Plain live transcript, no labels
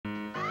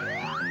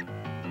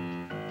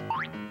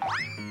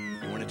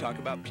talk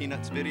about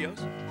Peanuts videos?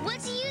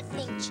 What do you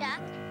think,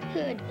 Chuck?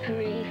 Good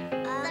grief.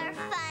 They're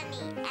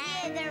funny.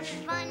 Yeah, they're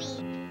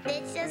funny.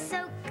 It's just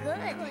so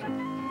good.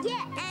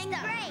 Yeah, and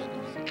great.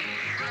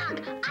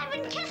 I've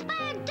been kissed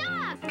by a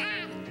dog.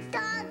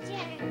 Dog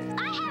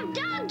germs. I have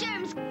dog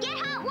germs. Get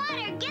hot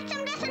water. Get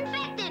some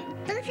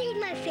disinfectant. Those are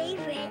my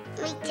favorite.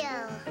 Me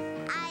too.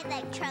 I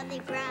like Charlie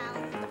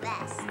Brown the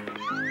best.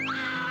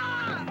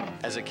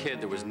 As a kid,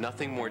 there was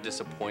nothing more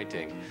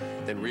disappointing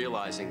than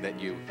realizing that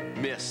you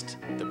missed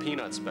the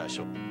Peanuts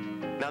special.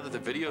 Now that the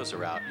videos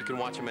are out, you can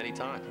watch them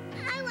anytime.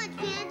 I watch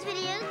Peanuts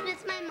videos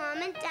with my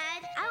mom and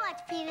dad. I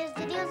watch Peanuts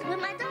videos with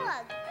my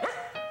dog.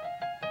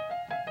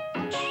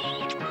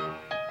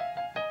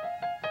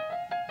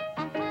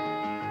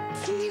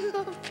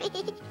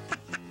 Snoopy.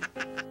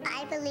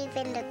 I believe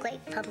in the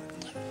Great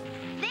Pumpkin.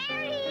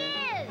 There he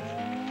is!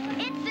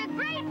 It's the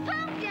Great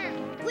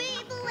Pumpkin! We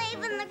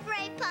believe in the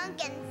Great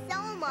Pumpkin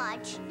so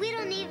much. We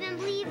don't even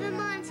believe in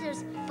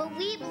monsters, but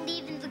we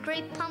believe in the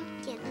Great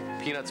Pumpkin.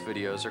 Peanuts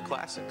videos are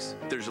classics.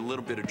 There's a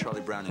little bit of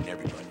Charlie Brown in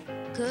everybody.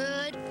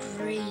 Good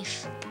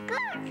grief.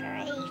 Good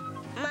grief.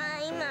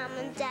 My mom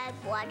and dad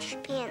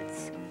watched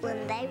Peanuts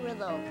when they were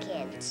little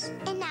kids.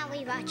 And now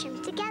we watch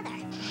them together.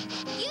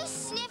 You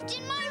sniffed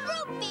in my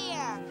root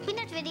beer!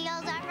 Peanuts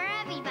videos are for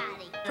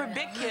everybody. For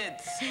big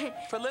kids,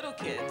 for little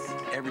kids.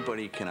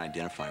 Everybody can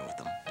identify with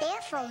them.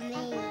 They're for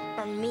me.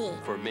 For me.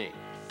 For me.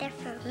 They're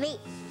for me.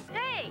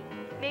 Hey,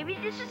 maybe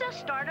this is the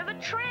start of a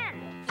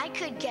trend. I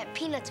could get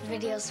Peanuts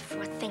videos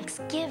for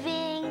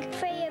Thanksgiving,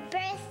 For your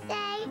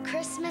birthday,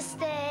 Christmas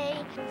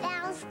Day,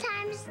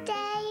 Valentine's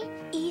Day.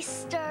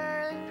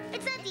 Easter.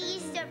 It's not the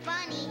Easter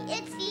Bunny,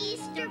 it's the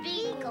Easter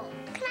Beagle.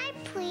 Can I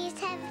please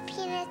have a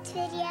Peanuts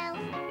video?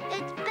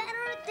 It's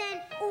better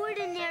than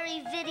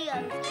ordinary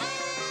videos.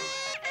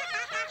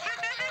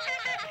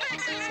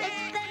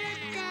 It's better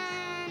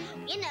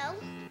than, you know,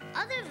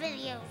 other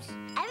videos.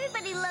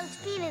 Everybody loves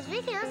Peanuts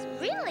videos,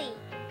 really.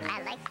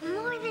 I like them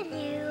more than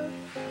you.